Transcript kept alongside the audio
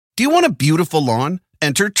Do you want a beautiful lawn?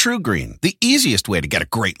 Enter TruGreen, the easiest way to get a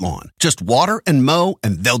great lawn. Just water and mow,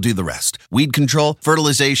 and they'll do the rest. Weed control,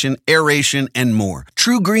 fertilization, aeration, and more.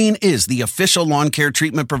 TruGreen is the official lawn care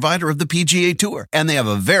treatment provider of the PGA Tour, and they have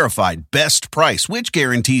a verified best price, which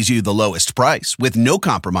guarantees you the lowest price with no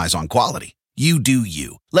compromise on quality. You do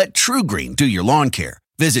you. Let TruGreen do your lawn care.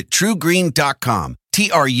 Visit TruGreen.com,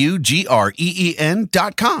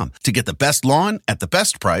 TruGreen.com, to get the best lawn at the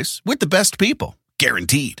best price with the best people.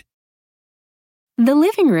 Guaranteed. The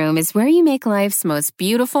living room is where you make life's most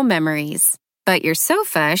beautiful memories. But your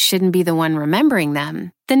sofa shouldn't be the one remembering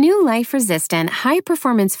them. The new life-resistant,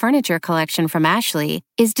 high-performance furniture collection from Ashley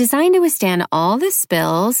is designed to withstand all the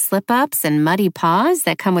spills, slip-ups, and muddy paws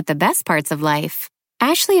that come with the best parts of life.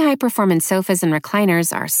 Ashley high-performance sofas and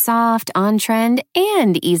recliners are soft, on-trend,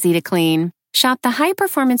 and easy to clean. Shop the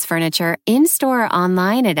high-performance furniture in-store or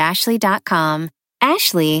online at ashley.com.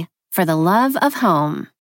 Ashley, for the love of home.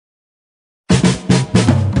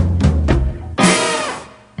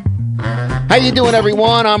 How you doing,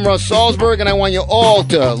 everyone? I'm Russ Salzberg, and I want you all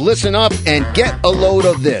to listen up and get a load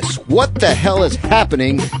of this. What the hell is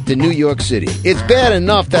happening to New York City? It's bad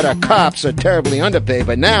enough that our cops are terribly underpaid,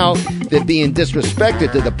 but now they're being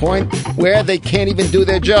disrespected to the point where they can't even do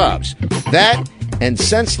their jobs. That and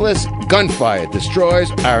senseless gunfire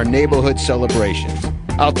destroys our neighborhood celebrations.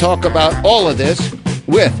 I'll talk about all of this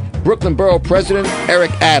with Brooklyn Borough President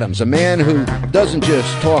Eric Adams, a man who doesn't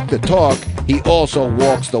just talk the talk, he also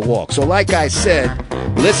walks the walk. So like I said,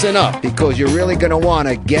 listen up, because you're really going to want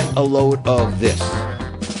to get a load of this.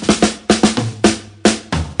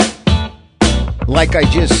 Like I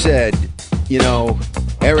just said,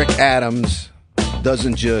 Eric Adams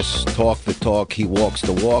doesn't just talk the talk, he walks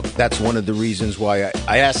the walk. That's one of the reasons why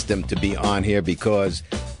I asked him to be on here, because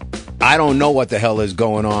I don't know what the hell is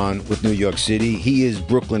going on with New York City. He is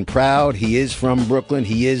Brooklyn proud. He is from Brooklyn.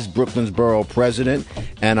 He is Brooklyn's borough president,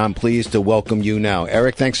 and I'm pleased to welcome you now.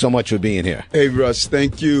 Eric, thanks so much for being here. Hey, Russ,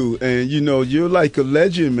 thank you. And, you're like a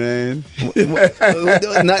legend, man.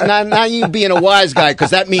 Not you being a wise guy, because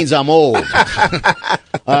that means I'm old. All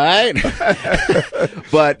right?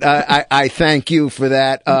 But I thank you for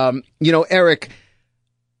that. Eric,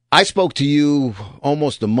 I spoke to you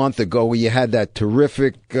almost a month ago where you had that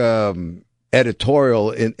terrific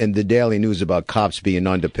editorial in the Daily News about cops being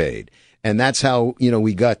underpaid. And that's how,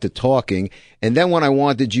 we got to talking. And then when I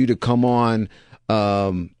wanted you to come on,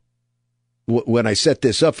 when I set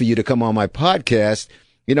this up for you to come on my podcast,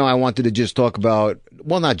 I wanted to just talk about,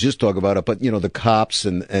 well, not just talk about it, but, the cops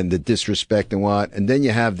and the disrespect and what. And then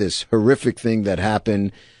you have this horrific thing that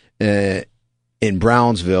happened in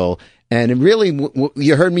Brownsville. And really,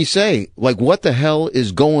 you heard me say, what the hell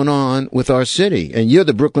is going on with our city? And you're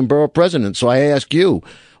the Brooklyn Borough President, so I ask you,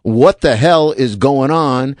 what the hell is going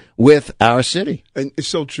on with our city? And it's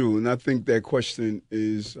so true, and I think that question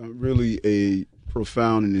is really a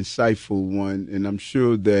profound and insightful one, and I'm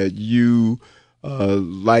sure that you,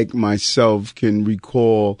 like myself, can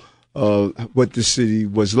recall what the city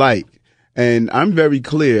was like. And I'm very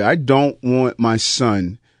clear, I don't want my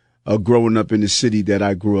son growing up in the city that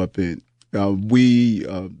I grew up in. We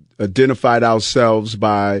identified ourselves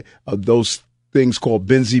by those things called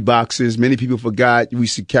Benzie boxes. Many people forgot we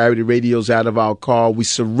used to carry the radios out of our car. We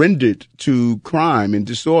surrendered to crime and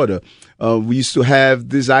disorder. We used to have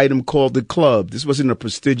this item called the club. This wasn't a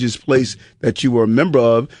prestigious place that you were a member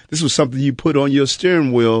of. This was something you put on your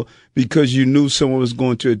steering wheel because you knew someone was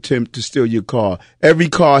going to attempt to steal your car. Every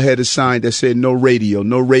car had a sign that said no radio,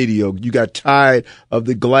 no radio. You got tired of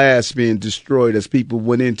the glass being destroyed as people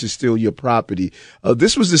went in to steal your property.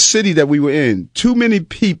 This was the city that we were in. Too many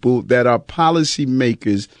people that are policy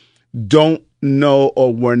makers don't know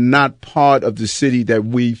or were not part of the city that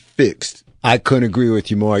we fixed. I couldn't agree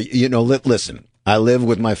with you more. Listen, I live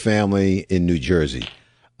with my family in New Jersey.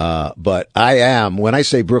 But I am, when I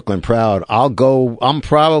say Brooklyn proud, I'm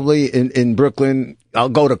probably in Brooklyn. I'll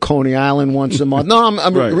go to Coney Island once a month. No,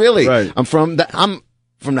 I'm right, really, right. I'm from the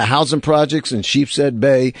housing projects in Sheepshead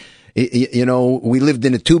Bay. We lived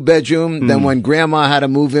in a 2-bedroom. Then when grandma had to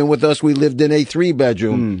move in with us, we lived in a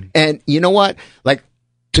 3-bedroom. And you know what?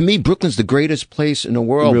 To me, Brooklyn's the greatest place in the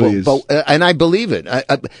world. It really is. And I believe it.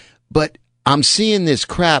 But I'm seeing this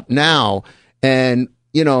crap now, and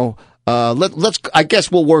let's. I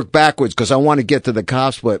guess we'll work backwards because I want to get to the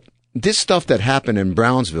cops. But this stuff that happened in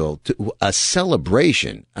Brownsville, a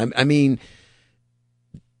celebration. I mean,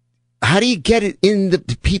 how do you get it in the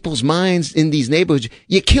people's minds in these neighborhoods?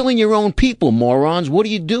 You're killing your own people, morons. What are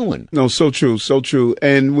you doing? No, so true, so true.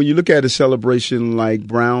 And when you look at a celebration like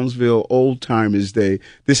Brownsville Old Timers Day,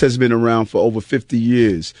 this has been around for over 50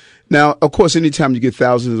 years. Now, of course, anytime you get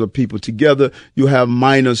thousands of people together, you have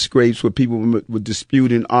minor scrapes where people would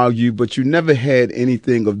dispute and argue, but you never had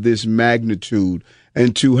anything of this magnitude.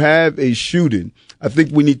 And to have a shooting, I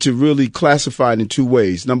think we need to really classify it in two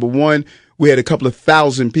ways. Number one, we had a couple of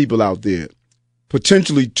thousand people out there.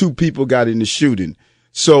 Potentially 2 people got in the shooting.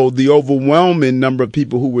 So the overwhelming number of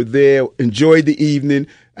people who were there enjoyed the evening.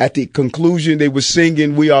 At the conclusion, they were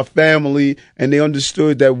singing "We Are Family," and they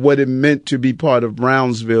understood that what it meant to be part of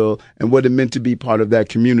Brownsville and what it meant to be part of that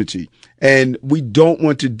community. And we don't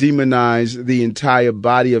want to demonize the entire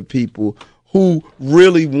body of people who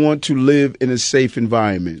really want to live in a safe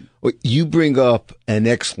environment. Well, you bring up an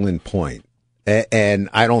excellent point, and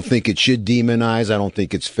I don't think it should demonize. I don't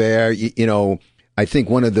think it's fair. You know, I think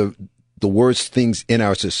one of the worst things in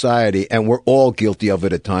our society, and we're all guilty of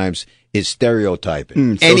it at times, is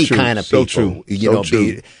stereotyping. So Any true. kind of So people, true. you So know.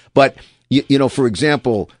 true. But you know, for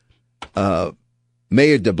example,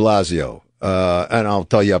 Mayor De Blasio, and I'll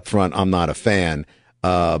tell you up front, I'm not a fan,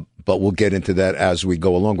 but we'll get into that as we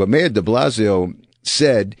go along. But Mayor De Blasio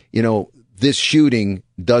said, you know, this shooting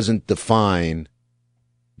doesn't define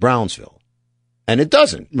Brownsville, and it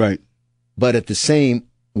doesn't. Right. But at the same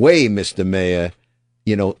way, Mr. Mayor,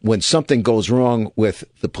 you know, when something goes wrong with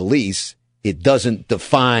the police, it doesn't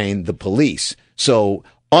define the police. So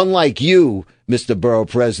unlike you, Mr. Borough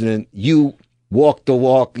President, you walk the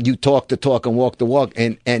walk, you talk the talk and walk the walk.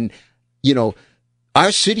 And, you know,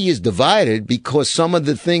 our city is divided because some of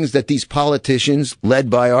the things that these politicians led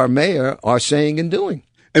by our mayor are saying and doing.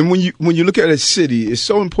 And when you look at a city, it's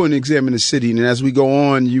so important to examine a city. And as we go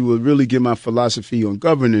on, you will really get my philosophy on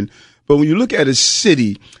governing. But when you look at a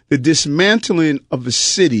city, the dismantling of a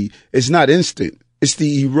city is not instant. It's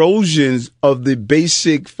the erosions of the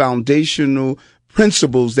basic foundational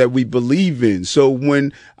principles that we believe in. So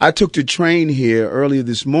when I took the train here earlier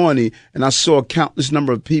this morning and I saw a countless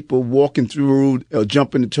number of people walking through,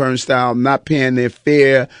 jumping the turnstile, not paying their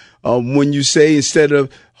fare, when you say instead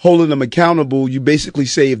of holding them accountable, you basically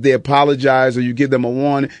say if they apologize or you give them a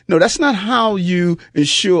warning. No, that's not how you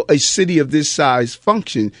ensure a city of this size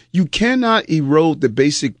function. You cannot erode the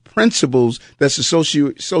basic principles that's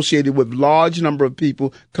associated with large number of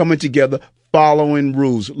people coming together, following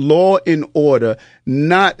rules, law and order,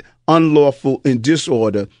 not unlawful and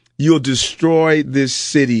disorder. You'll destroy this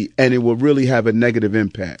city and it will really have a negative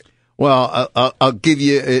impact. Well, I'll give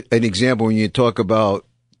you an example when you talk about,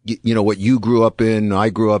 you know, what you grew up in, I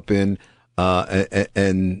grew up in,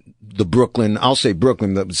 and the Brooklyn, I'll say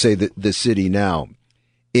Brooklyn, but say the city now.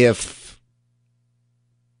 If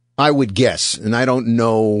I would guess, and I don't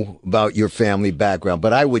know about your family background,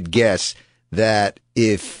 but I would guess that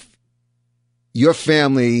if your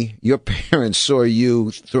family, your parents saw you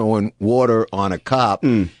throwing water on a cop,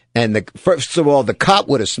 and first of all, the cop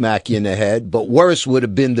would have smacked you in the head, but worse would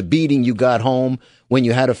have been the beating you got home when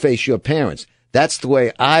you had to face your parents. That's the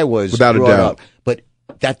way I was Without a brought doubt. up. But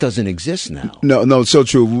that doesn't exist now. No, so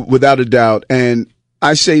true. Without a doubt. And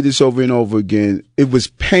I say this over and over again. It was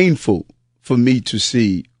painful for me to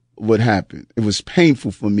see what happened. It was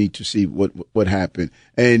painful for me to see what happened.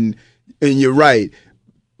 And you're right.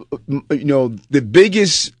 You know, the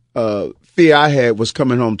biggest fear I had was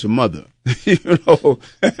coming home to mother. You know,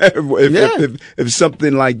 if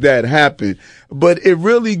something like that happened. But it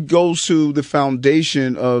really goes to the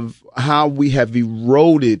foundation of how we have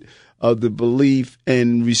eroded the belief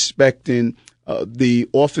in respecting the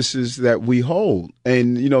offices that we hold.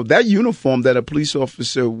 And, you know, that uniform that a police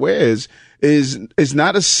officer wears is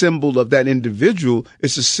not a symbol of that individual.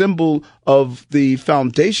 It's a symbol of the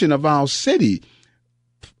foundation of our city.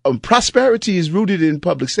 Prosperity is rooted in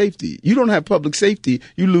public safety. You don't have public safety,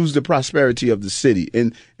 you lose the prosperity of the city.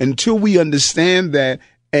 And until we understand that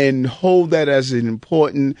and hold that as an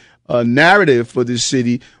important narrative for this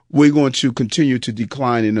city, we're going to continue to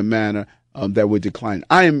decline in a manner that we're declining.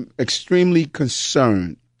 I am extremely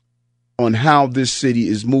concerned on how this city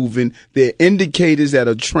is moving. There are indicators that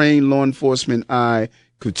a trained law enforcement eye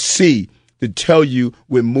could see to tell you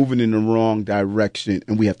we're moving in the wrong direction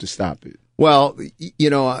and we have to stop it. Well, you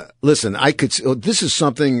know, listen, this is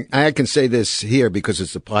something, I can say this here because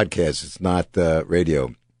it's a podcast, it's not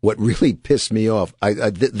radio. What really pissed me off,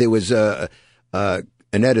 there was an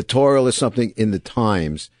editorial or something in the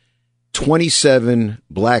Times, 27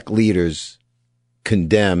 black leaders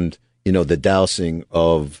condemned, you know, the dousing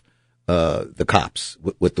of the cops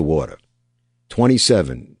with the water.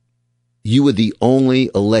 27. You were the only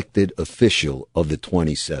elected official of the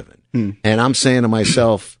 27. And I'm saying to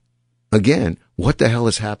myself, again, what the hell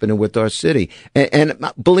is happening with our city? And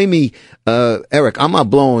believe me, Eric, I'm not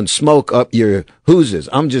blowing smoke up your hooses.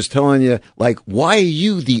 I'm just telling you, like, why are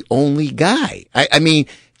you the only guy? I mean,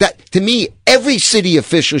 That, to me, every city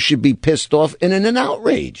official should be pissed off and in an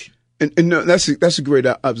outrage. And no, that's a great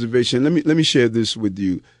observation. Let me share this with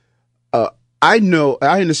you. I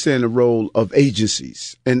understand the role of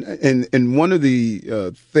agencies, and one of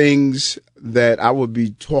the things that I will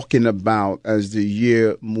be talking about as the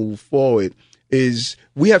year moves forward is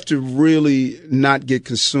we have to really not get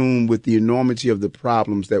consumed with the enormity of the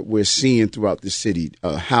problems that we're seeing throughout the city: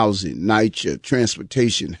 housing, NYCHA,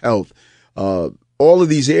 transportation, health, all of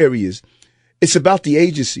these areas. It's about the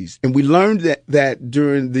agencies. And we learned that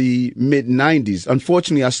during the mid-'90s.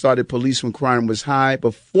 Unfortunately, I started police when crime was high,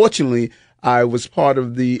 but fortunately, I was part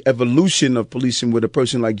of the evolution of policing with a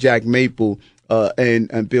person like Jack Maple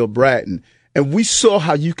and Bill Bratton. And we saw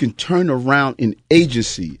how you can turn around an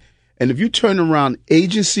agency. And if you turn around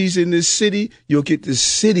agencies in this city, you'll get the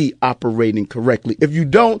city operating correctly. If you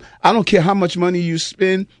don't, I don't care how much money you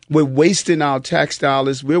spend, we're wasting our tax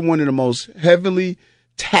dollars. We're one of the most heavily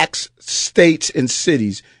tax states and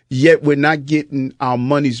cities, yet we're not getting our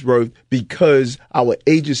money's worth because our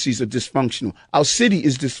agencies are dysfunctional. Our city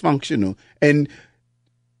is dysfunctional. And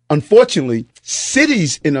unfortunately,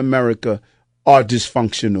 cities in America are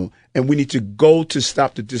dysfunctional, and we need to go to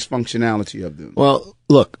stop the dysfunctionality of them. Well,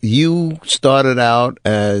 look, you started out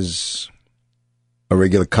as a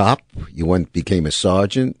regular cop. You became a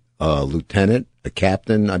sergeant, a lieutenant, a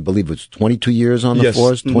captain. I believe it was 22 years on the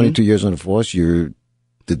force. 22 years on the force. You're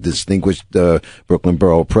the distinguished Brooklyn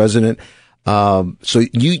Borough president. So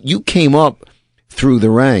you came up through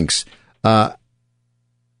the ranks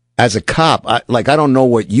as a cop. I don't know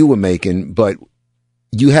what you were making, but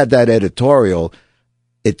you had that editorial.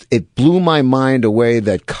 It blew my mind away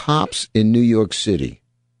that cops in New York City,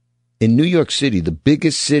 the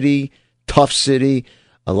biggest city, tough city,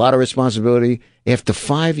 a lot of responsibility. After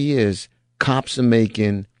 5 years, cops are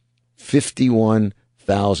making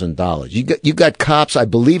 $51,000. You got cops. I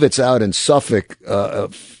believe it's out in Suffolk.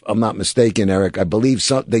 If I'm not mistaken, Eric. I believe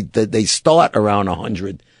they start around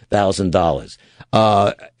 $100,000.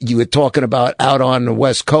 You were talking about out on the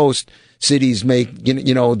West Coast, cities make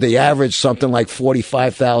the average something like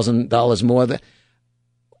 $45,000 more.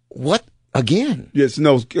 What again? Yes,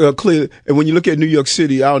 no, clearly. And when you look at New York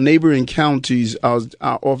City, our neighboring counties, our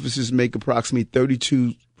offices make approximately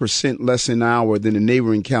 32% less an hour than the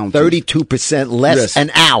neighboring counties. 32% less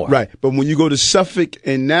an hour. Right. But when you go to Suffolk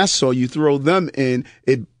and Nassau, you throw them in,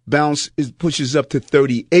 it pushes up to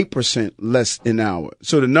 38% less an hour.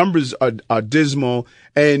 So the numbers are dismal.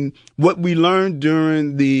 And what we learned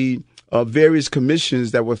during the various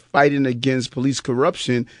commissions that were fighting against police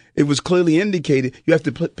corruption, it was clearly indicated you have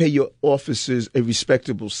to pay your officers a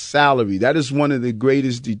respectable salary. That is one of the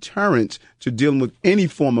greatest deterrents to dealing with any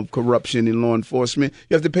form of corruption in law enforcement.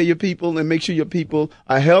 You have to pay your people and make sure your people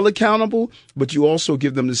are held accountable, but you also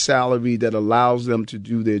give them the salary that allows them to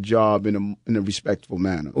do their job in a respectful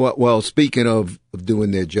manner. Well, speaking of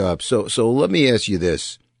doing their job, so let me ask you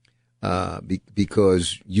this.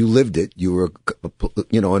 Because you lived it, you were,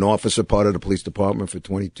 an officer, part of the police department for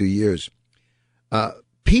 22 years.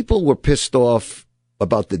 People were pissed off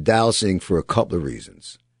about the dousing for a couple of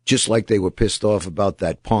reasons. Just like they were pissed off about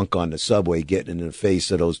that punk on the subway getting in the face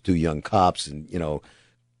of those two young cops and,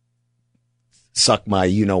 suck my,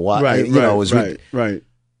 what. Right.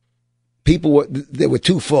 People there were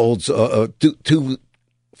two folds of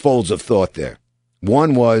thought there.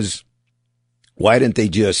 One was, why didn't they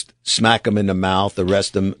just smack them in the mouth,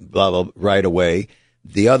 arrest them, blah, blah, right away?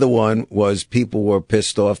 The other one was people were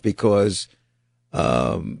pissed off because,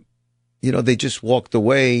 they just walked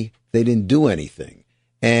away. They didn't do anything.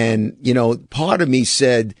 And, part of me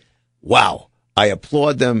said, wow, I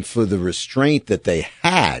applaud them for the restraint that they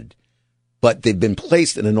had, but they've been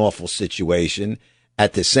placed in an awful situation.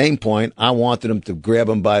 At the same point, I wanted them to grab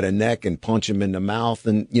him by the neck and punch him in the mouth,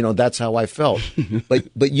 and that's how I felt.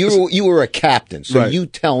 But you were a captain, so right. You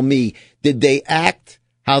tell me, did they act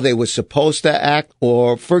how they were supposed to act,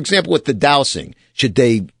 or, for example, with the dousing, should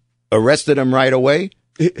they arrested him right away?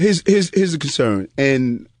 Here's a concern,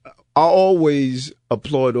 and I always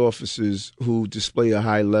applaud officers who display a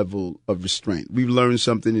high level of restraint. We've learned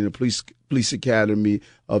something in the police academy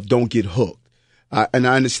of don't get hooked, and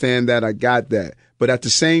I understand that. I got that. But at the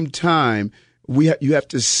same time, you have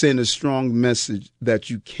to send a strong message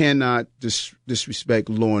that you cannot disrespect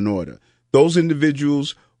law and order. Those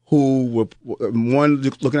individuals who were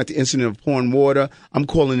looking at the incident of pouring water, I'm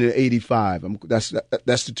calling it 85. That's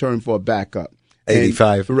the term for a backup.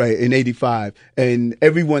 85. Right, in 85. And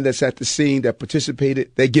everyone that's at the scene that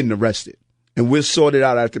participated, they're getting arrested. And we'll sort it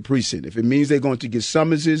out at the precinct. If it means they're going to get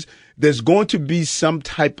summonses, there's going to be some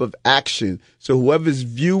type of action. So whoever's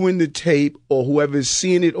viewing the tape or whoever's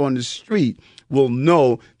seeing it on the street will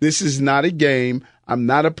know this is not a game. I'm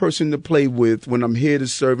not a person to play with when I'm here to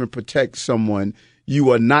serve and protect someone.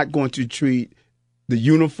 You are not going to treat the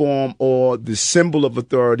uniform or the symbol of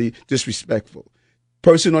authority disrespectful.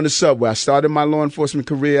 Person on the subway. I started my law enforcement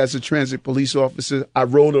career as a transit police officer. I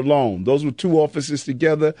rode alone. Those were two officers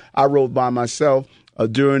together. I rode by myself.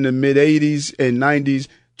 During the mid-'80s and '90s,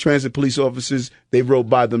 transit police officers, they rode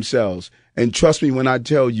by themselves. And trust me when I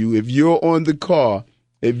tell you, if you're on the car,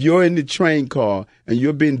 if you're in the train car and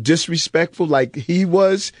you're being disrespectful like he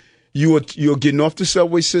was, you're getting off the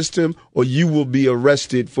subway system, or you will be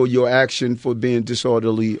arrested for your action for being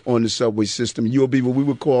disorderly on the subway system. You'll be what we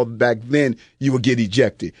would call back then, you will get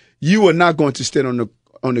ejected. You are not going to stand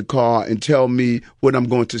on the car and tell me what I'm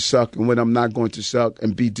going to suck and what I'm not going to suck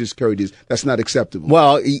and be discourteous. That's not acceptable.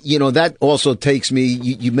 Well, that also takes me,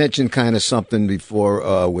 you mentioned kind of something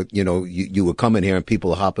before, with, you were coming here and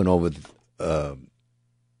people are hopping over the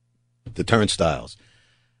turnstiles.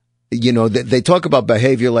 They talk about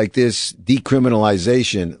behavior like this,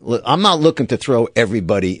 decriminalization. Look, I'm not looking to throw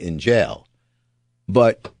everybody in jail,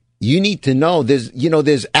 but you need to know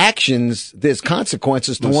there's actions, there's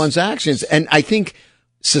consequences to one's actions. And I think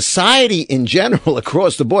society in general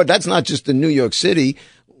across the board, that's not just in New York City,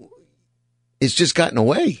 it's just gotten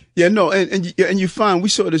away. Yeah, no, and you find we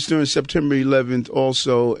saw this during September 11th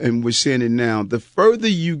also, and we're seeing it now. The further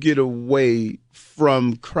you get away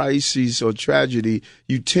from crises or tragedy,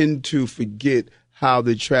 you tend to forget how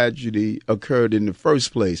the tragedy occurred in the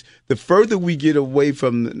first place. The further we get away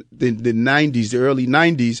from the 90s, the early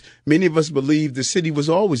 90s, many of us believe the city was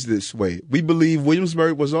always this way. We believe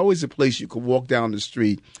Williamsburg was always a place you could walk down the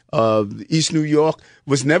street. East New York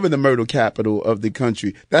was never the murder capital of the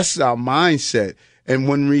country. That's our mindset. And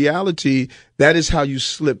when in reality, that is how you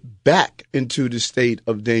slip back into the state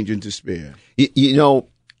of danger and despair.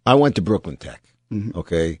 I went to Brooklyn Tech. Mm-hmm.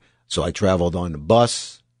 Okay. So I traveled on the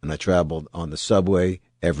bus and I traveled on the subway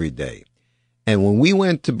every day. And when we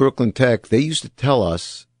went to Brooklyn Tech, they used to tell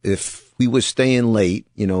us if we were staying late,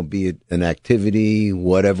 be it an activity,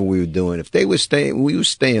 whatever we were doing, if we were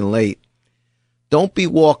staying late, don't be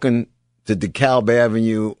walking to DeKalb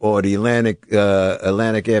Avenue or the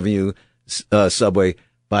Atlantic Avenue subway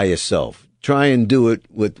by yourself. Try and do it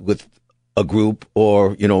with a group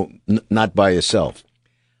or, not by yourself.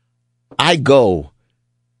 I go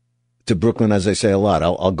to Brooklyn, as I say a lot.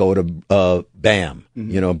 I'll go to BAM,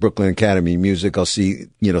 mm-hmm. Brooklyn Academy of Music. I'll see,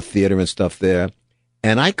 theater and stuff there.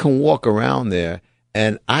 And I can walk around there.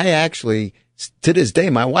 And I actually, to this day,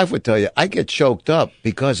 my wife would tell you, I get choked up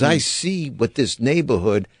because I see what this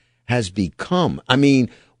neighborhood has become. I mean,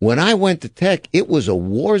 when I went to Tech, it was a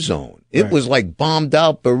war zone. It was like bombed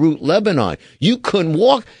out Beirut, Lebanon. You couldn't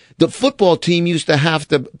walk. The football team used to have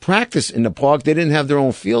to practice in the park. They didn't have their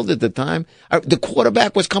own field at the time. The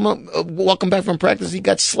quarterback was walking back from practice. He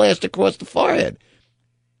got slashed across the forehead.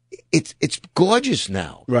 It's gorgeous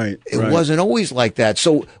now. Right. It wasn't always like that.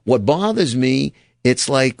 So what bothers me, it's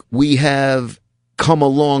like we have come a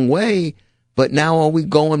long way, but now are we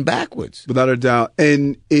going backwards? Without a doubt.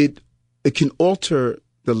 And it can alter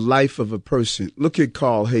the life of a person. Look at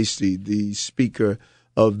Carl Hastie, the Speaker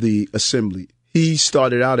of the Assembly. He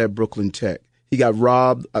started out at Brooklyn Tech. He got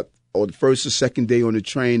robbed on the first or second day on the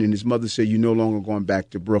train, and his mother said, "You're no longer going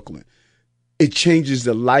back to Brooklyn." It changes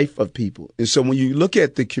the life of people. And so when you look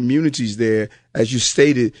at the communities there, as you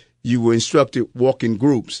stated, you were instructed walk in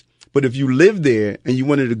groups. But if you lived there and you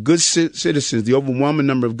wanted the good citizens, the overwhelming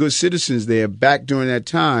number of good citizens there back during that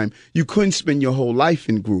time, you couldn't spend your whole life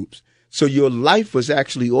in groups. So your life was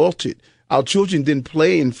actually altered. Our children didn't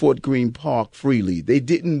play in Fort Greene Park freely. They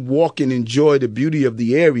didn't walk and enjoy the beauty of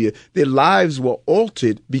the area. Their lives were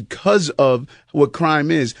altered because of what crime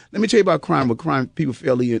is. Let me tell you about crime, what crime people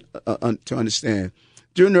fail to understand.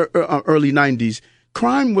 During the early 90s,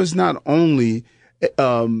 crime was not only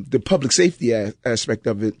the public safety aspect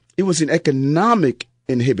of it, it was an economic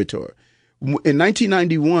inhibitor. In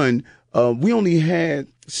 1991, we only had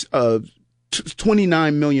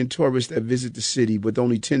 29 million tourists that visit the city with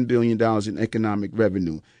only $10 billion in economic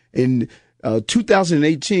revenue. In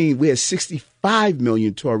 2018, we had 65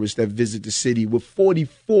 million tourists that visit the city with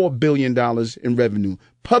 $44 billion in revenue.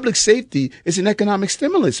 Public safety is an economic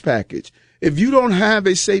stimulus package. If you don't have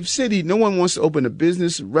a safe city, no one wants to open a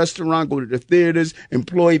business, a restaurant, go to the theaters,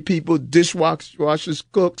 employ people, dishwashers,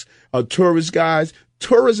 cooks, tourist guides.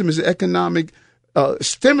 Tourism is an economic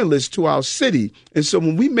stimulus to our city. And so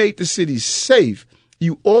when we made the city safe,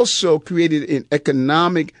 you also created an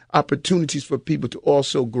economic opportunities for people to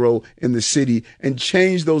also grow in the city and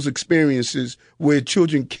change those experiences where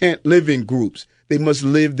children can't live in groups. They must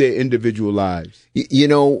live their individual lives.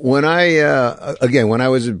 When I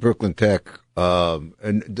was at Brooklyn Tech,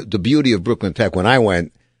 And the beauty of Brooklyn Tech, when I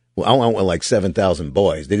went with like 7,000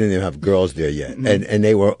 boys. They didn't even have girls there yet. Mm-hmm. And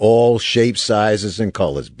they were all shapes, sizes, and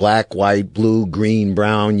colors. Black, white, blue, green,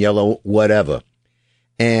 brown, yellow, whatever.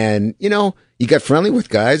 And, you know, you got friendly with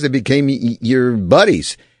guys that became your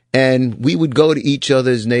buddies. And we would go to each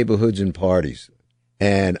other's neighborhoods and parties.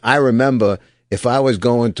 And I remember if I was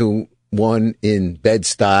going to one in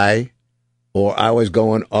Bed-Stuy, or I was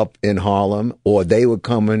going up in Harlem, or they were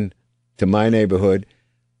coming to my neighborhood,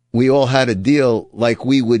 we all had a deal like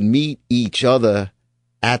we would meet each other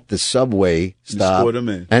at the subway stop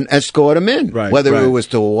and escort them in, right, whether right, it was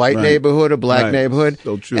to a white right, neighborhood or black right. neighborhood.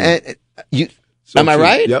 So true. And so am true. I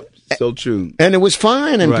right? Yep. So true. And it was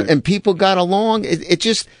fine, and right. and people got along. It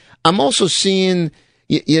just, I'm also seeing,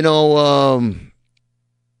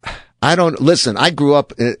 I don't listen. I grew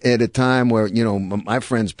up at a time where, my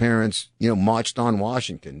friends' parents, marched on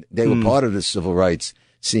Washington. They were part of the civil rights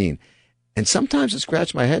scene. And sometimes I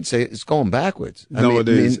scratch my head, say it's going backwards. It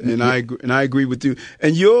is, and I agree with you.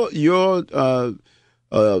 And your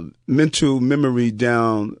mental memory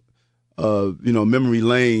down, memory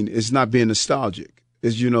lane is not being nostalgic.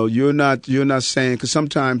 Is you're not saying, because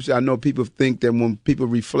sometimes I know people think that when people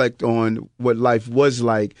reflect on what life was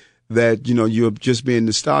like, that you're just being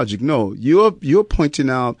nostalgic. No, you're pointing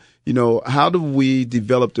out, how do we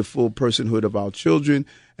develop the full personhood of our children,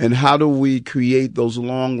 and how do we create those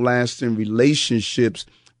long-lasting relationships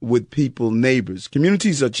with people, neighbors?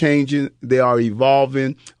 Communities are changing; they are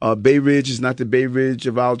evolving. Bay Ridge is not the Bay Ridge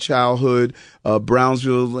of our childhood.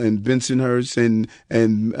 Brownsville and Bensonhurst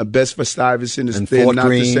and Bedford-Stuyvesant is they're not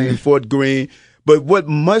the same. Fort Greene, but what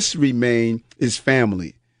must remain is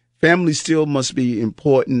family. Family still must be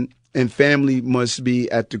important, and family must be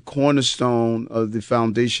at the cornerstone of the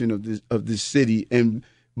foundation of this city. And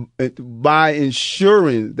by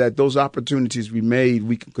ensuring that those opportunities we made,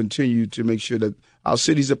 we can continue to make sure that our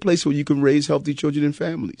city is a place where you can raise healthy children and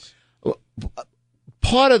families.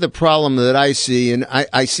 Part of the problem that I see, and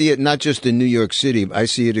I see it not just in New York City, I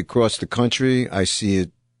see it across the country. I see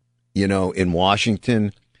it, in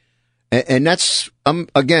Washington. And that's,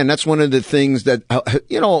 again, that's one of the things that,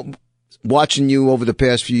 watching you over the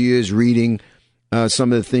past few years, reading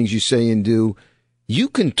some of the things you say and do, you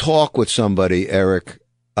can talk with somebody, Eric.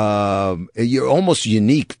 You're almost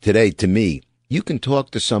unique today to me. You can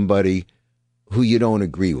talk to somebody who you don't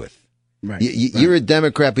agree with. Right. You're a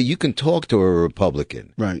Democrat, but you can talk to a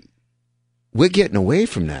Republican. Right. We're getting away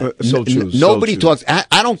from that. So true. Nobody so true. talks.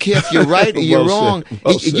 I don't care if you're right or you're wrong.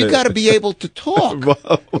 You got to be able to talk.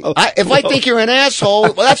 If I think you're an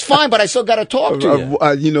asshole, well, that's fine, but I still got to talk to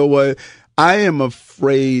you. You know what? I am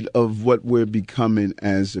afraid of what we're becoming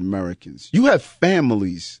as Americans. You have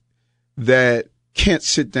families that can't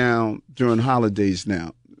sit down during holidays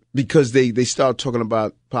now because they start talking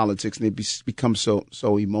about politics and they become so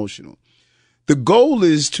emotional. The goal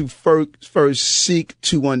is to first seek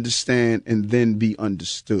to understand and then be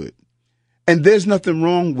understood. And there's nothing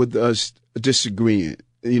wrong with us disagreeing.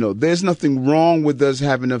 There's nothing wrong with us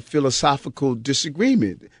having a philosophical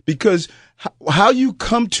disagreement, because how you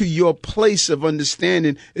come to your place of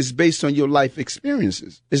understanding is based on your life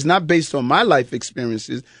experiences. It's not based on my life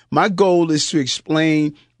experiences. My goal is to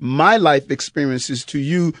explain my life experiences to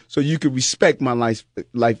you so you can respect my life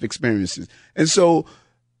experiences. And so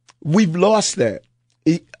we've lost that.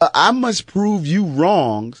 I must prove you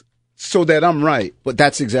wrong so that I'm right. But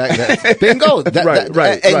that's exactly that. Bingo.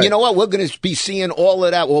 Right. And you know what? We're going to be seeing all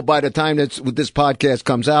of that. Well, by the time this podcast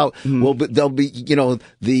comes out, there'll be,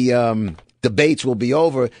 the debates will be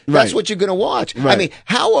over. That's what you're going to watch. Right. I mean,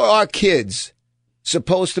 how are our kids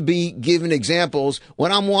supposed to be given examples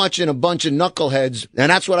when I'm watching a bunch of knuckleheads,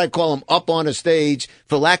 and that's what I call them, up on a stage,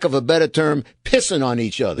 for lack of a better term, pissing on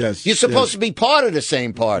each other? Yes, you're supposed to be part of the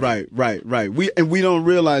same party. Right. We don't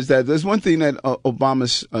realize that. There's one thing that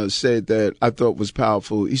Obama said that I thought was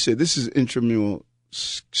powerful. He said, this is intramural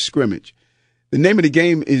scrimmage. The name of the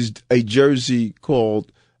game is a jersey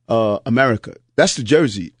called America. That's the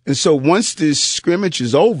jersey. And so once this scrimmage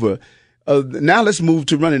is over, now let's move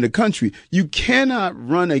to running the country. You cannot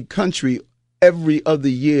run a country every other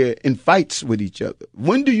year in fights with each other.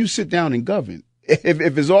 When do you sit down and govern?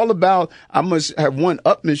 If it's all about, I must have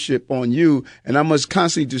one-upmanship on you and I must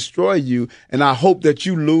constantly destroy you, and I hope that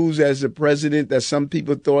you lose as a president, that some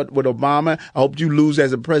people thought with Obama, I hope you lose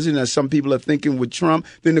as a president, as some people are thinking with Trump,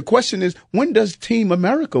 then the question is, when does Team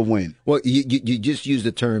America win? Well, you just use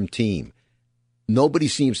the term team. Nobody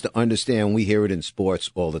seems to understand. We hear it in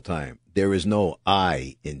sports all the time. There is no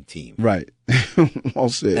I in team. Right. All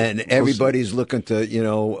said. And everybody's looking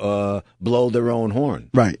to, blow their own horn.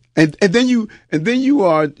 Right. And then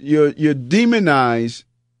you're demonized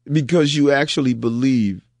because you actually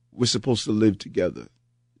believe we're supposed to live together.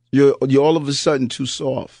 You're all of a sudden too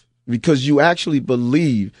soft because you actually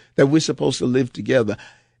believe that we're supposed to live together.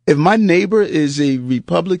 If my neighbor is a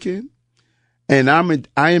Republican and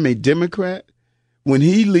I am a Democrat, when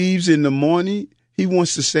he leaves in the morning, he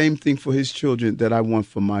wants the same thing for his children that I want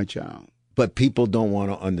for my child. But people don't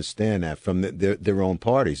want to understand that from their own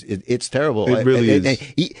parties. It's terrible. It really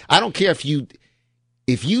is. I don't care if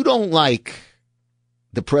you don't like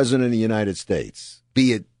the president of the United States,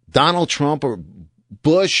 be it Donald Trump or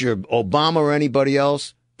Bush or Obama or anybody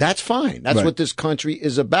else, that's fine. That's what this country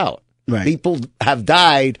is about. Right. People have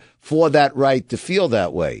died for that right to feel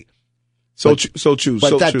that way. So true.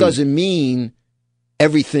 But that doesn't mean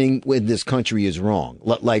everything in this country is wrong.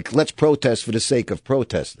 Like, let's protest for the sake of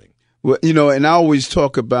protesting. Well, and I always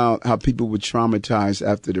talk about how people were traumatized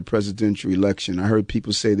after the presidential election. I heard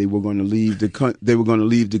people say they were going to leave the country.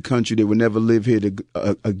 They would never live here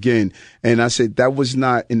again. And I said that was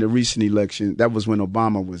not in the recent election. That was when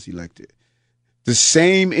Obama was elected. The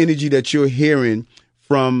same energy that you're hearing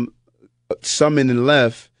from some in the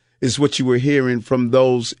left is what you were hearing from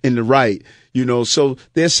those in the right. So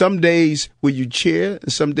there's some days where you cheer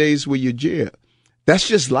and some days where you jeer. That's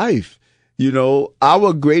just life.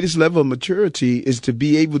 Our greatest level of maturity is to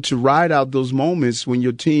be able to ride out those moments when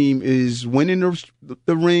your team is winning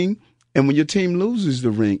the ring and when your team loses the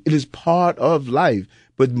ring. It is part of life,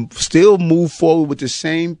 but still move forward with the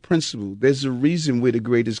same principle. There's a reason we're the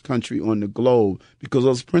greatest country on the globe because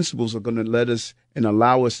those principles are going to let us and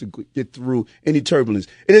allow us to get through any turbulence.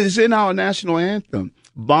 It is in our national anthem.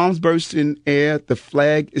 Bombs burst in air. The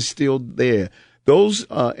flag is still there. Those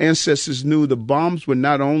ancestors knew the bombs were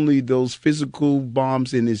not only those physical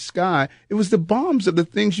bombs in the sky, it was the bombs of the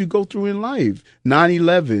things you go through in life.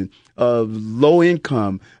 9/11, low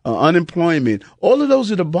income, unemployment, all of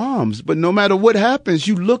those are the bombs. But no matter what happens,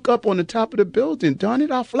 you look up on the top of the building, darn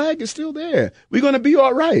it, our flag is still there. We're going to be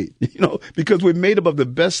all right, because we're made up of the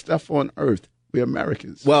best stuff on earth. We're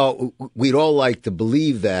Americans. Well, we'd all like to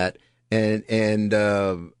believe that, and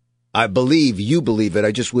I believe you believe it.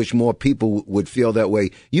 I just wish more people would feel that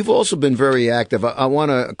way. You've also been very active. I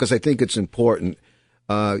want to, because I think it's important.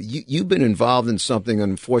 You've been involved in something.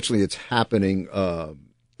 Unfortunately, it's happening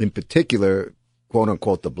in particular, quote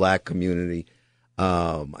unquote, the black community.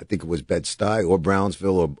 I think it was Bed-Stuy or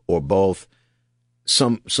Brownsville or both.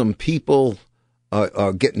 Some people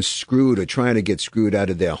are getting screwed or trying to get screwed out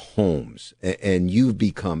of their homes, and you've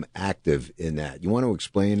become active in that. You want to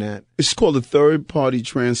explain that? It's called a third-party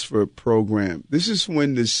transfer program. This is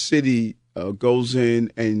when the city goes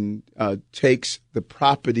in and takes the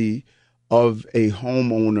property of a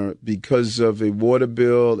homeowner because of a water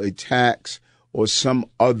bill, a tax, or some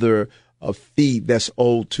other fee that's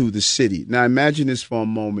owed to the city. Now, imagine this for a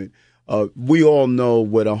moment. We all know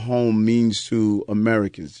what a home means to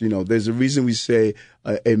Americans. There's a reason we say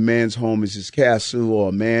a man's home is his castle, or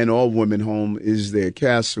a man or woman home is their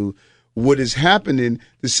castle. What is happening,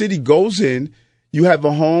 the city goes in, you have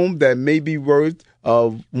a home that may be worth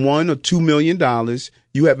 $1 or $2 million.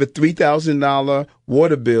 You have a $3,000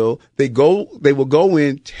 water bill. They will go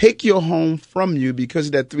in, take your home from you because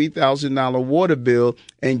of that $3,000 water bill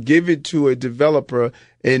and give it to a developer,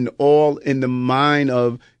 and all in the mind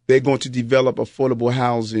of they're going to develop affordable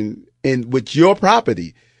housing with your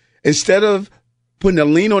property. Instead of putting a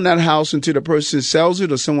lien on that house until the person sells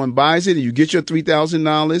it or someone buys it and you get your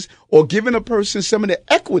 $3,000, or giving a person some of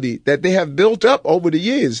the equity that they have built up over the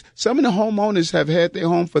years. Some of the homeowners have had their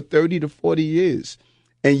home for 30 to 40 years,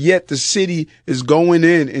 and yet the city is going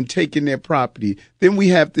in and taking their property. Then we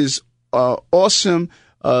have this awesome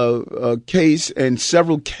case and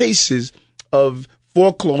several cases of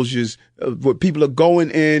foreclosures where people are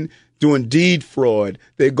going in doing deed fraud.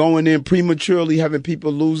 They're going in prematurely, having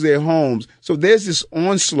people lose their homes. So there's this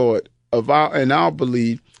onslaught in our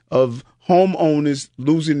belief, of homeowners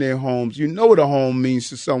losing their homes. You know what a home means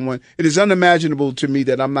to someone. It is unimaginable to me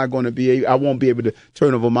that I won't be able to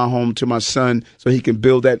turn over my home to my son so he can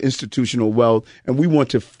build that institutional wealth. And we want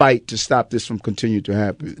to fight to stop this from continuing to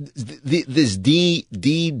happen. This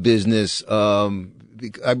deed business,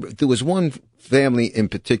 there was one family in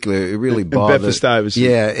particular, it really bothered. Bedford-Stuyvesant.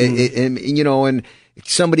 Yeah, and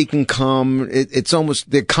somebody can come. It's almost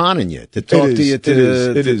they're conning you to talk to you. It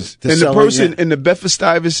is. And the person in the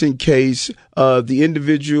Bedford-Stuyvesant case, the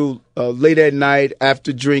individual late at night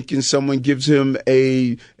after drinking, someone gives him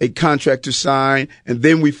a contract to sign, and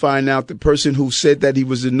then we find out the person who said that he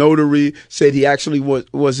was a notary said he actually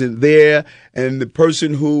wasn't there, and the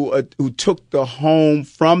person who took the home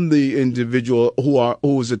from the individual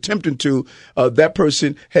who was attempting to, that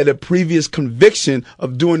person had a previous conviction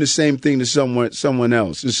of doing the same thing to someone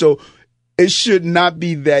else. And so it should not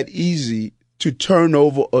be that easy to turn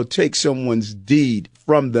over or take someone's deed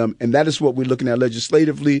from them. And that is what we're looking at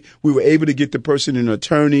legislatively. We were able to get the person an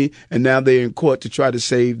attorney, and now they're in court to try to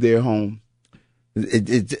save their home.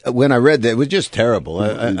 When I read that, it was just terrible.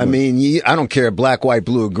 I mean, I don't care black, white,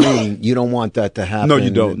 blue, or green. You don't want that to happen. No,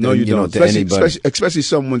 you don't. No, you don't. To anybody. Especially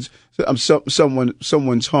someone's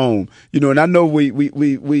home. And I know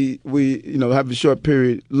we have a short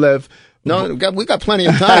period left. No, we got plenty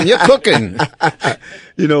of time. You're cooking.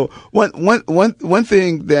 One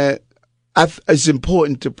thing that is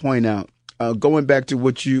important to point out, going back to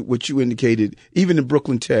what you indicated, even in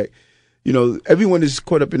Brooklyn Tech, everyone is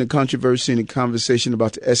caught up in a controversy and a conversation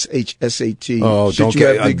about the SHSAT. Oh, should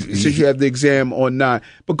you have the exam or not?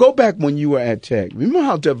 But go back when you were at Tech. Remember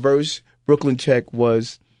how diverse Brooklyn Tech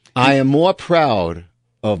was? I am more proud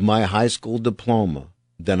of my high school diploma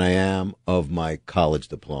than I am of my college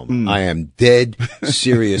diploma. I am dead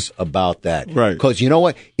serious about that. Right. Because you know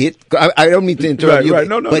what? I don't mean to interrupt you,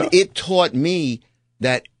 but it taught me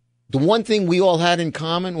that the one thing we all had in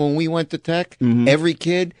common when we went to Tech, every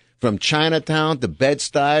kid from Chinatown to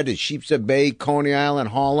Bed-Stuy to Sheepshead Bay, Coney Island,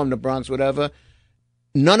 Harlem, the Bronx, whatever,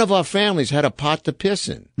 none of our families had a pot to piss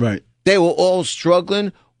in. Right. They were all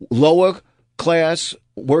struggling, lower class,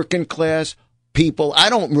 working class people.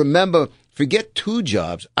 I don't remember. Forget 2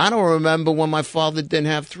 jobs. I don't remember when my father didn't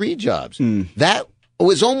have 3 jobs. That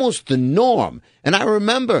was almost the norm. And I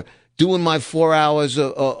remember doing my 4 hours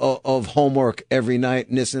of homework every night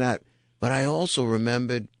and this and that. But I also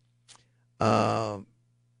remembered,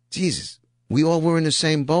 Jesus, we all were in the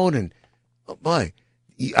same boat. And boy,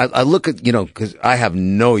 I look at, because I have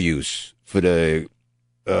no use for the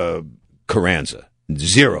Carranza,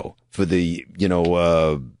 0 for the,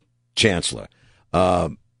 chancellor.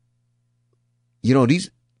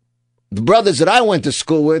 The brothers that I went to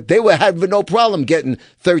school with, they were having no problem getting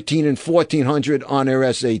 1,300 and 1,400 on their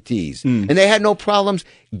SATs. And they had no problems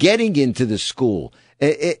getting into the school.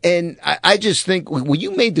 And I just think, when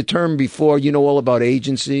you made the term before, all about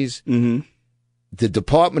agencies, the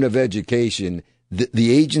Department of Education,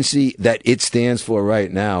 the agency that it stands for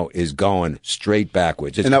right now is going straight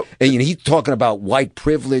backwards. And he's talking about white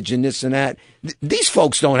privilege and this and that. These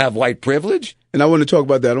folks don't have white privilege. And I want to talk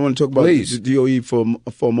about that. I want to talk about Please. the DOE for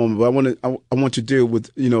a moment, but I want to deal with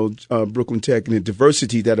Brooklyn Tech and the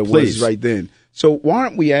diversity that it was right then. So why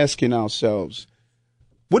aren't we asking ourselves,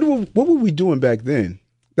 what were we doing back then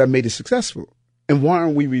that made it successful, and why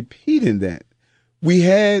aren't we repeating that? We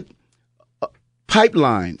had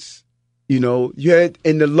pipelines. You had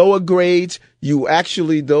in the lower grades,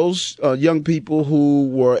 those young people who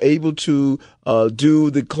were able to do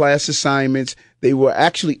the class assignments, they were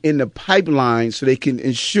actually in the pipeline so they can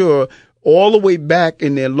ensure all the way back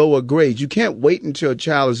in their lower grades. You can't wait until a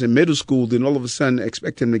child is in middle school, then all of a sudden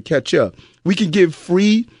expect them to catch up. We can give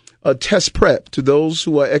free test prep to those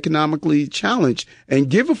who are economically challenged and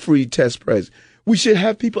give a free test prep. We should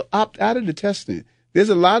have people opt out of the testing. There's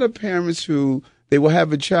a lot of parents who they will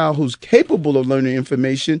have a child who's capable of learning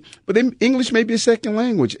information, but English may be a second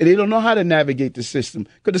language, and they don't know how to navigate the system.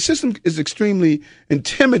 Because the system is extremely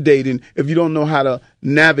intimidating if you don't know how to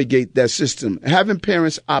navigate that system. Having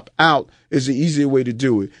parents opt out is the easier way to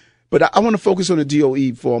do it. But I want to focus on the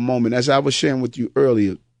DOE for a moment. As I was sharing with you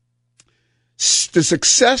earlier, the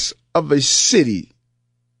success of a city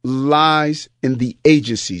lies in the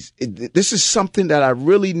agencies. This is something that I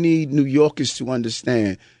really need New Yorkers to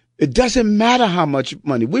understand. It doesn't matter how much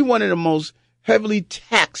money. We're one of the most heavily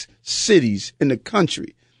taxed cities in the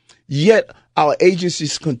country, yet our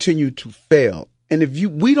agencies continue to fail. And if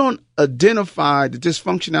we don't identify the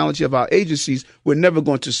dysfunctionality of our agencies, we're never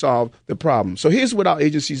going to solve the problem. So here's what our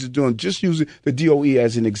agencies are doing, just using the DOE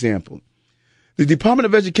as an example. The Department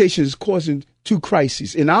of Education is causing 2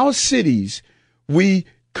 crises. In our cities, we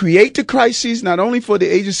create the crises not only for the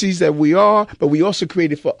agencies that we are, but we also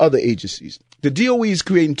create it for other agencies. The DOE is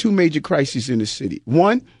creating 2 major crises in the city.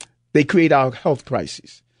 One, they create our health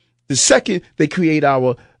crisis. The second, they create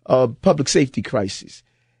our public safety crisis.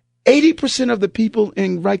 80% of the people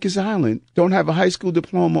in Rikers Island don't have a high school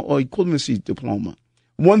diploma or equivalency diploma.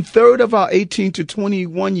 1/3 of our 18 to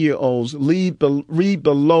 21-year-olds read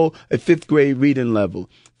below a 5th grade reading level.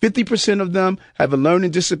 50% of them have a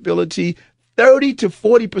learning disability. 30 to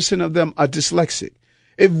 40% of them are dyslexic.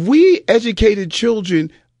 If we educated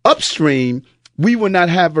children upstream, we will not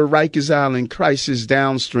have a Rikers Island crisis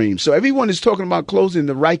downstream. So everyone is talking about closing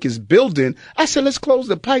the Rikers building. I said, let's close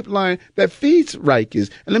the pipeline that feeds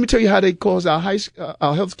Rikers. And let me tell you how they cause our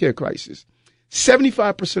healthcare crisis.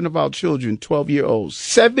 75% of our children, 12-year-olds,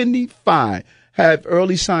 75 have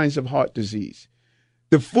early signs of heart disease.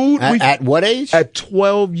 The food at what age? At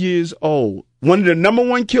 12 years old. One of the number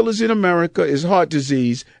one killers in America is heart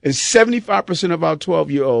disease, and 75% of our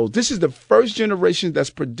 12-year-olds. This is the first generation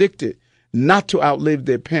that's predicted not to outlive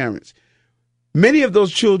their parents. Many of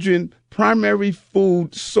those children, primary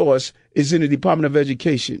food source is in the Department of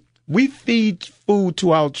Education. We feed food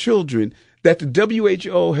to our children that the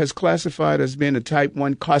WHO has classified as being a type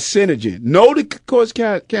 1 carcinogen. Known to cause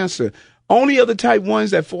cancer. Only other type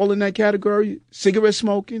 1s that fall in that category, cigarette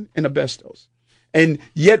smoking and asbestos. And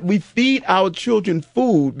yet we feed our children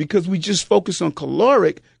food because we just focus on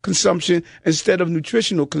caloric consumption instead of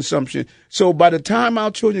nutritional consumption. So by the time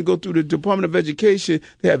our children go through the Department of Education,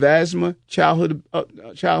 they have asthma,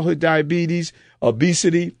 childhood diabetes,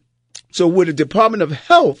 obesity. So where the Department of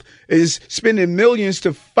Health is spending millions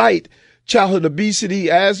to fight childhood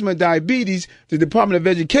obesity, asthma, diabetes, the Department of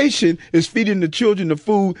Education is feeding the children the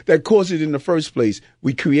food that caused it in the first place.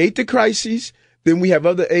 We create the crises. Then we have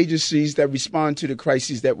other agencies that respond to the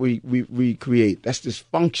crises that we create. That's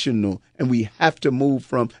dysfunctional, and we have to move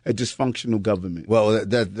from a dysfunctional government. Well,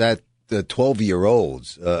 the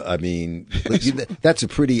 12-year-olds, I mean, that's a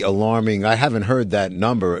pretty alarming. I haven't heard that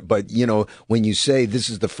number, but when you say this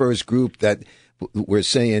is the first group that we're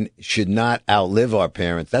saying should not outlive our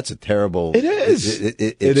parents, that's a terrible. It is.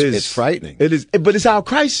 It's frightening. It is, but it's our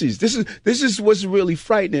crises. This is what's really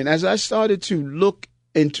frightening. As I started to look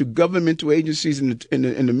into governmental agencies in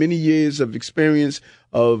the many years of experience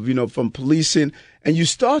of, from policing, and you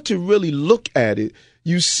start to really look at it,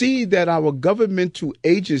 you see that our governmental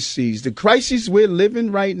agencies, the crisis we're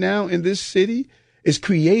living right now in this city is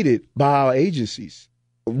created by our agencies.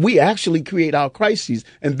 We actually create our crises.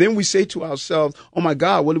 And then we say to ourselves, oh my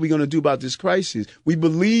God, what are we going to do about this crisis? We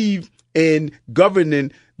believe in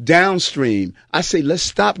governing downstream. I say, let's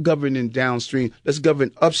stop governing downstream. Let's govern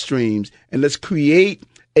upstreams, and let's create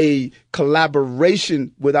a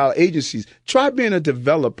collaboration with our agencies. Try being a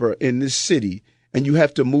developer in this city, and you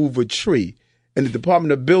have to move a tree. And the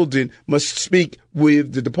Department of Building must speak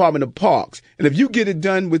with the Department of Parks. And if you get it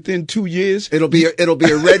done within 2 years, it'll be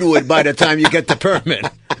a redwood by the time you get the permit.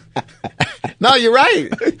 No, you're right.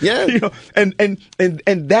 Yeah.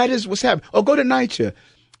 And that is what's happening. Oh, go to NYCHA.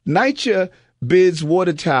 NYCHA bids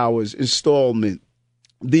water towers installment.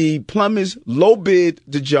 The plumbers low bid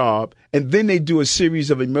the job, and then they do a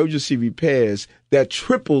series of emergency repairs that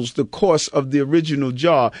triples the cost of the original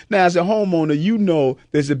job. Now, as a homeowner,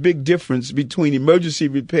 there's a big difference between emergency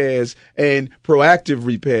repairs and proactive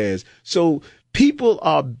repairs. So people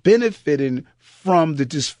are benefiting from the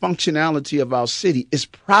dysfunctionality of our city. It's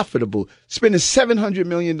profitable. Spending $700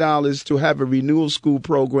 million to have a renewal school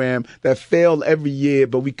program that failed every year,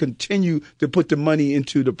 but we continue to put the money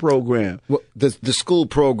into the program. Well, the school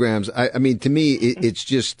programs, I mean, to me, it's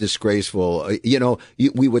just disgraceful. You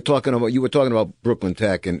were talking about Brooklyn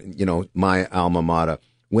Tech and, my alma mater.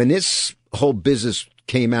 When this whole business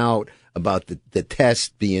came out about the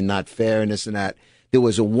test being not fair and this and that, there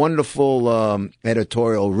was a wonderful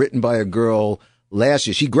editorial written by a girl last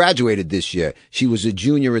year. She graduated this year. She was a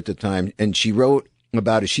junior at the time, and she wrote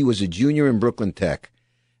about it. She was a junior in Brooklyn Tech,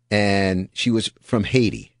 and she was from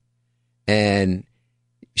Haiti. And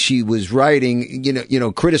she was writing,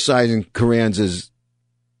 criticizing Carranza's,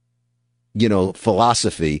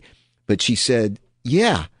 philosophy. But she said,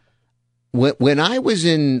 yeah, when I was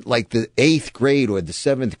in like the 8th grade or the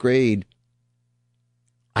 7th grade,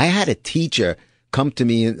 I had a teacher come to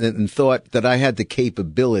me and thought that I had the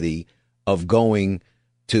capability of going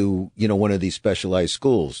to, one of these specialized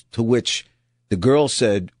schools, to which the girl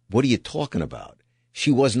said, what are you talking about?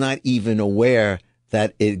 She was not even aware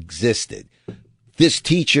that it existed. This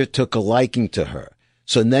teacher took a liking to her.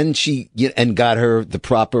 So then she got her the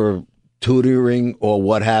proper tutoring or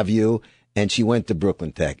what have you, and she went to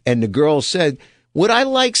Brooklyn Tech. And the girl said, would I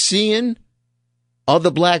like seeing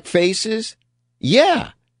other black faces?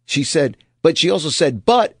 Yeah. She said, but she also said,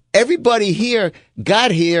 but everybody here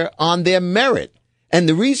got here on their merit. And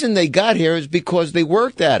the reason they got here is because they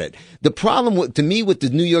worked at it. The problem to me with the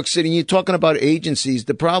New York City, and you're talking about agencies,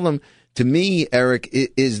 the problem to me, Eric,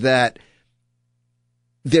 is that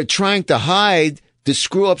they're trying to hide the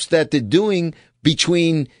screw-ups that they're doing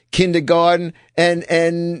between kindergarten and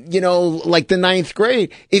like the 9th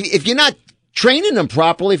grade. If you're not training them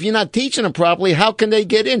properly, if you're not teaching them properly, how can they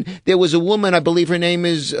get in? There was a woman, I believe her name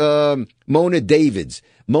is Mona Davids.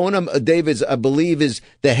 Mona Davids, I believe, is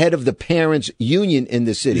the head of the parents' union in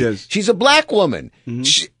the city. Yes. She's a black woman. Mm-hmm.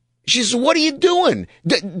 She says, what are you doing?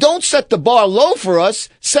 Don't set the bar low for us.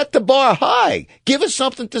 Set the bar high. Give us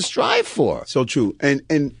something to strive for. So true.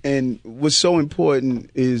 And what's so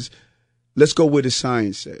important is, let's go where the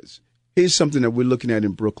science says. Here's something that we're looking at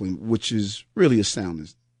in Brooklyn, which is really astounding.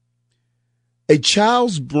 A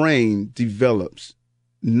child's brain develops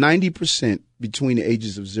 90% between the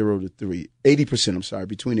ages of 0 to 3. 80%,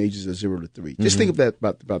 between the ages of 0 to 3. Just think of that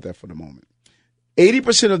about that for the moment.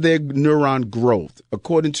 80% of their neuron growth,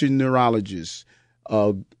 according to neurologists,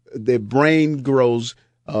 their brain grows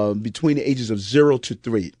between the ages of 0 to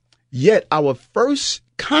 3. Yet our first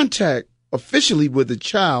contact officially with the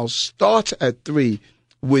child starts at 3,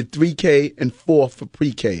 with 3K and 4 for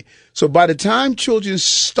pre-K. So by the time children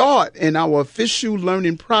start in our official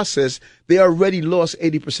learning process, they already lost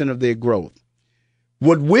 80% of their growth.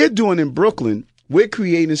 What we're doing in Brooklyn, we're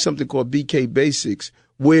creating something called BK Basics,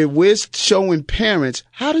 where we're showing parents,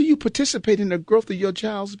 how do you participate in the growth of your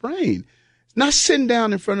child's brain? Not sitting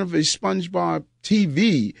down in front of a SpongeBob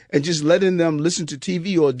TV and just letting them listen to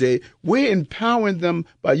TV all day. We're empowering them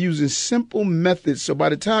by using simple methods. So by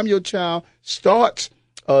the time your child starts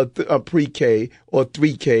a pre-K or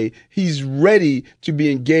 3K, he's ready to be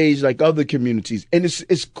engaged like other communities. And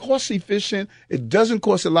it's cost efficient. It doesn't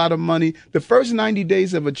cost a lot of money. The first 90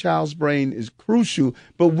 days of a child's brain is crucial,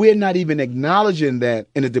 but we're not even acknowledging that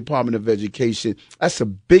in the Department of Education. That's a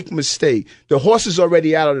big mistake. The horse is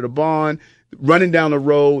already out of the barn, running down the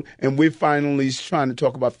road, and we're finally trying to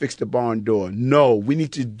talk about fix the barn door. No, we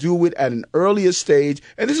need to do it at an earlier stage.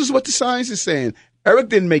 And this is what the science is saying. Eric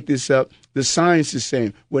didn't make this up. The science is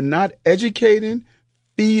saying we're not educating,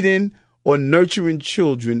 feeding, or nurturing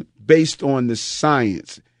children based on the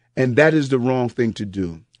science. And that is the wrong thing to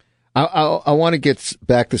do. I want to get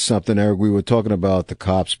back to something, Eric. We were talking about the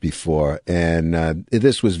cops before, and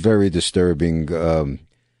this was very disturbing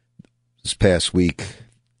this past week.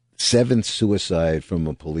 7th suicide from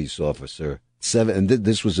a police officer. And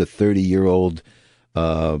this was a 30-year-old,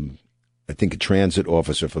 I think a transit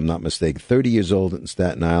officer, if I'm not mistaken, 30 years old in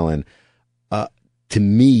Staten Island. To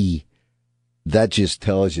me, that just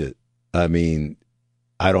tells you, I mean,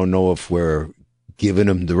 I don't know if we're giving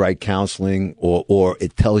them the right counseling or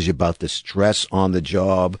it tells you about the stress on the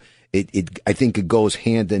job. I think it goes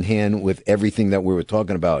hand in hand with everything that we were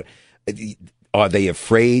talking about. Are they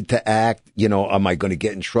afraid to act? You know, am I going to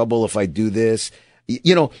get in trouble if I do this?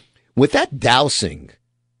 You know, with that dousing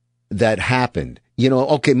that happened, you know,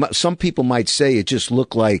 okay, some people might say it just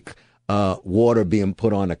looked like water being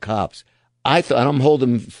put on the cops. I thought, I'm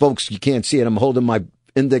holding, folks, you can't see it, I'm holding my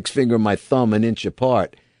index finger and my thumb an inch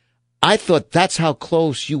apart. I thought that's how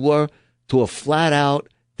close you were to a flat-out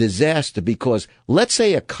disaster, because let's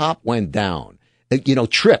say a cop went down, you know,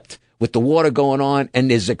 tripped with the water going on, and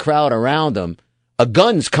there's a crowd around him, a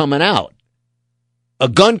gun's coming out. A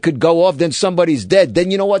gun could go off, then somebody's dead. Then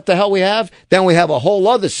you know what the hell we have? Then we have a whole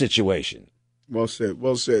other situation. Well said,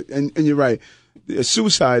 well said. And you're right.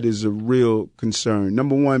 Suicide is a real concern.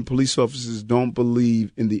 Number one, police officers don't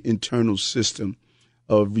believe in the internal system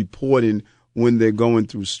of reporting when they're going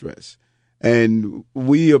through stress. And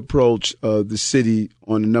we approach the city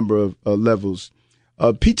on a number of levels.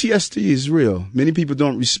 PTSD is real. Many people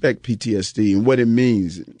don't respect PTSD and what it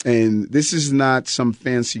means. And this is not some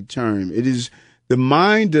fancy term. It is, the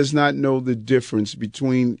mind does not know the difference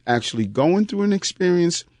between actually going through an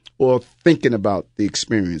experience or thinking about the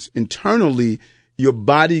experience. Internally, your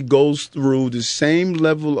body goes through the same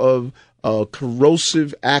level of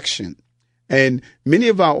corrosive action. And many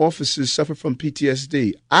of our officers suffer from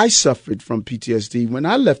PTSD. I suffered from PTSD when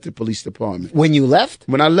I left the police department. When you left?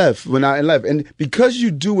 When I left. And because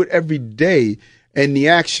you do it every day, and the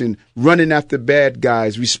action, running after bad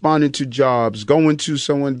guys, responding to jobs, going to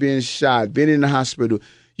someone being shot, being in the hospital,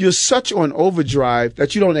 you're such on overdrive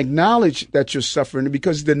that you don't acknowledge that you're suffering,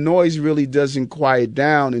 because the noise really doesn't quiet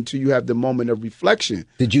down until you have the moment of reflection.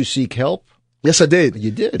 Did you seek help? Yes, I did.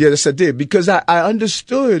 You did? Yes, I did. Because I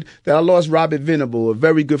understood that I lost Robert Venable, a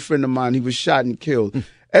very good friend of mine. He was shot and killed.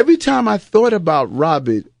 Every time I thought about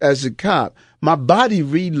Robert as a cop, my body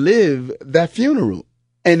relived that funeral.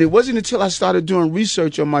 And it wasn't until I started doing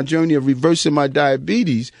research on my journey of reversing my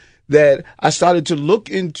diabetes that I started to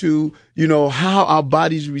look into, you know, how our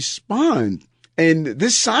bodies respond. And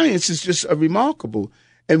this science is just remarkable.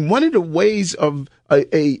 And one of the ways of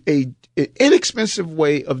a inexpensive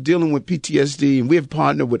way of dealing with PTSD. And we have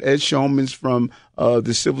partnered with Ed Shulman's from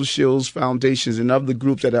the Civil Shields Foundations and other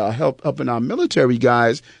groups that are helping our military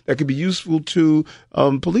guys that could be useful to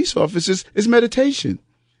police officers, is meditation.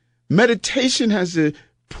 Meditation has a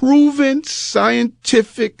proven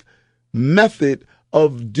scientific method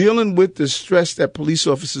of dealing with the stress that police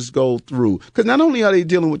officers go through. Because not only are they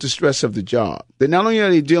dealing with the stress of the job, not only are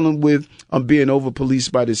they dealing with being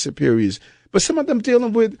over-policed by their superiors, but some of them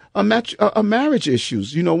dealing with marriage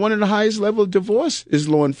issues. You know, one of the highest level of divorce is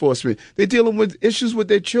law enforcement. They're dealing with issues with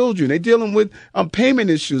their children. They're dealing with payment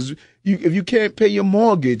issues. If you can't pay your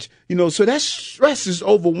mortgage, so that stress is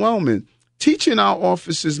overwhelming. Teaching our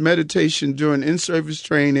officers meditation during in-service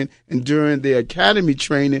training and during their academy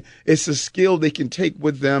training, it's a skill they can take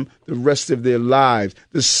with them the rest of their lives.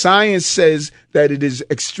 The science says that it is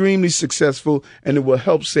extremely successful and it will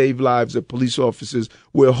help save lives of police officers.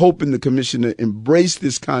 We're hoping the commissioner embrace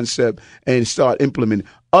this concept and start implementing.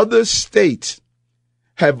 Other states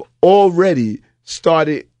have already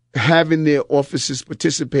started having their officers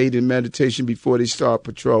participate in meditation before they start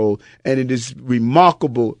patrol, and it is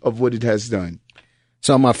remarkable of what it has done.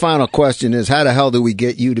 So my final question is, how the hell do we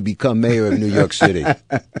get you to become mayor of New York City?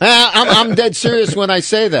 I'm dead serious when I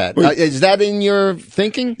say that. Is that in your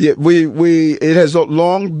thinking? Yeah, it has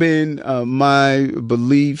long been my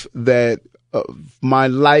belief that my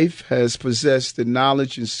life has possessed the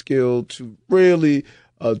knowledge and skill to really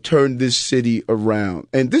turn this city around.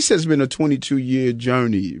 And this has been a 22-year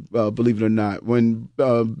journey, believe it or not. When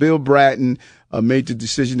Bill Bratton made the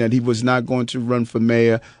decision that he was not going to run for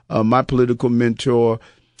mayor, my political mentor,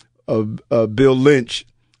 Bill Lynch,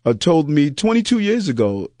 told me 22 years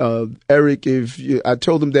ago, Eric, I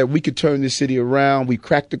told him that we could turn this city around. We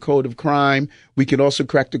cracked the code of crime. We can also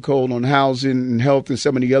crack the code on housing and health and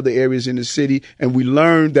some of the other areas in the city. And we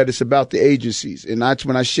learned that it's about the agencies. And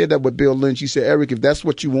when I shared that with Bill Lynch, he said, Eric, if that's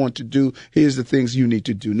what you want to do, here's the things you need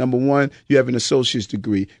to do. Number one, you have an associate's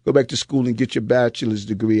degree. Go back to school and get your bachelor's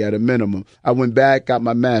degree at a minimum. I went back, got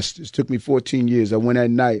my master's. Took me 14 years. I went at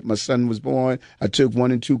night. My son was born. I took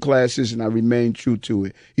 1 and 2 classes, and I remained true to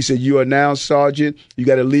it. He said, you are now sergeant. You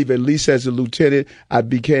got to leave at least as a lieutenant. I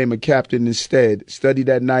became a captain instead. Studied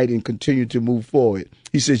at night and continued to move forward.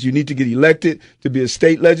 He says you need to get elected to be a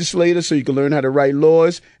state legislator so you can learn how to write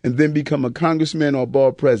laws and then become a congressman or a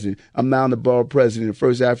borough president. I'm now the borough president, the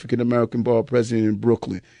first African-American borough president in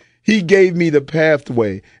Brooklyn. He gave me the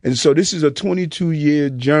pathway. And so this is a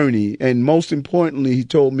 22-year journey. And most importantly, he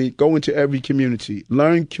told me, go into every community,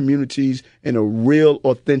 learn communities in a real,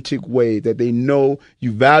 authentic way that they know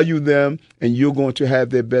you value them and you're going to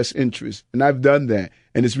have their best interests. And I've done that.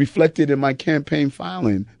 And it's reflected in my campaign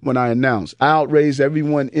filing when I announced. I outraised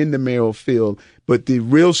everyone in the mayoral field, but the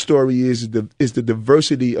real story is the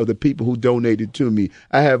diversity of the people who donated to me.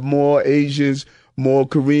 I have more Asians, more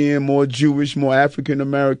Korean, more Jewish, more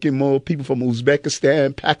African-American, more people from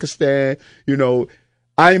Uzbekistan, Pakistan.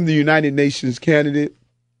 I am the United Nations candidate.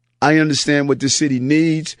 I understand what the city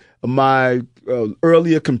needs. My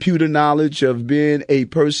earlier computer knowledge of being a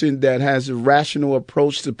person that has a rational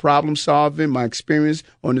approach to problem solving, my experience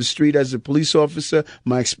on the street as a police officer,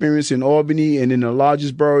 my experience in Albany and in the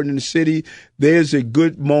largest borough in the city, there's a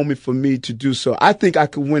good moment for me to do so. I think I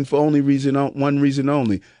could win for one reason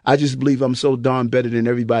only. I just believe I'm so darn better than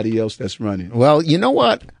everybody else that's running. Well, you know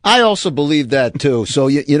what? I also believe that too. So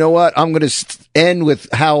you know what? I'm going to end with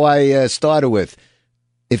how I started with.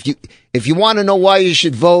 If you want to know why you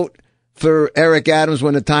should vote for Eric Adams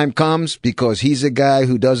when the time comes, because he's a guy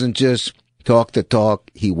who doesn't just talk the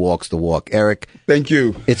talk, he walks the walk. Eric, thank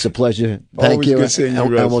you. It's a pleasure. Thank Always you. Good seeing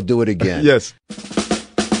you, and we'll do it again. Yes.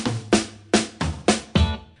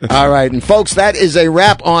 All right. And folks, that is a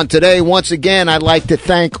wrap on today. Once again, I'd like to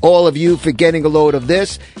thank all of you for getting a load of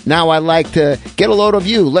this. Now I'd like to get a load of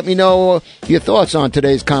you. Let me know your thoughts on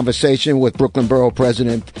today's conversation with Brooklyn Borough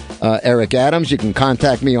President Eric Adams. You can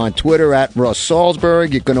contact me on Twitter at Russ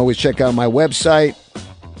Salzberg. You can always check out my website,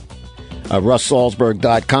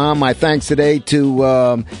 russsalzberg.com. My thanks today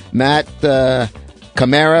to Matt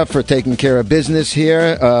Camara for taking care of business here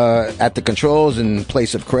at the controls in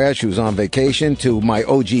place of Crash, who's on vacation, to my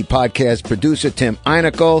OG podcast producer, Tim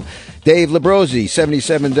Einikel, Dave Labrosi,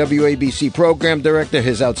 77 WABC program director,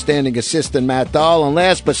 his outstanding assistant, Matt Dahl, and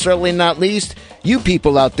last but certainly not least, you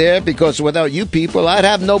people out there, because without you people, I'd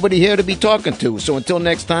have nobody here to be talking to. So until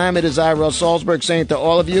next time, it is I, Russ Salzberg, saying to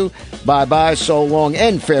all of you, bye-bye, so long,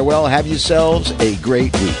 and farewell. Have yourselves a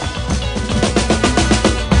great week.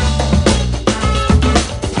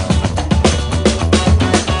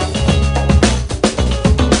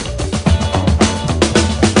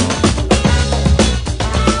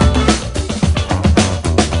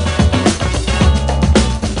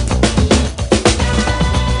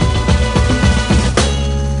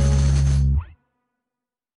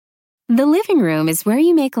 The living room is where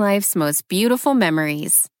you make life's most beautiful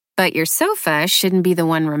memories. But your sofa shouldn't be the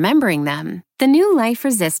one remembering them. The new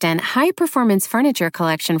life-resistant, high-performance furniture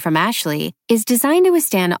collection from Ashley is designed to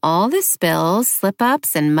withstand all the spills,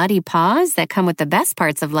 slip-ups, and muddy paws that come with the best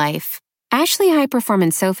parts of life. Ashley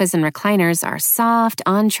high-performance sofas and recliners are soft,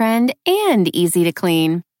 on-trend, and easy to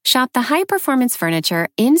clean. Shop the high-performance furniture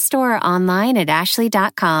in-store or online at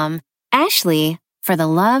ashley.com. Ashley, for the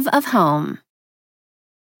love of home.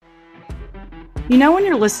 You know when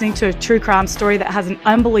you're listening to a true crime story that has an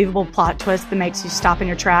unbelievable plot twist that makes you stop in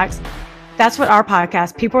your tracks? That's what our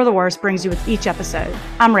podcast, People Are the Worst, brings you with each episode.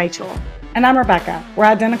 I'm Rachel. And I'm Rebecca. We're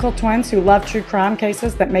identical twins who love true crime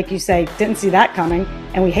cases that make you say, didn't see that coming,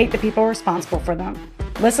 and we hate the people responsible for them.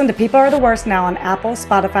 Listen to People Are the Worst now on Apple,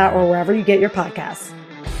 Spotify, or wherever you get your podcasts.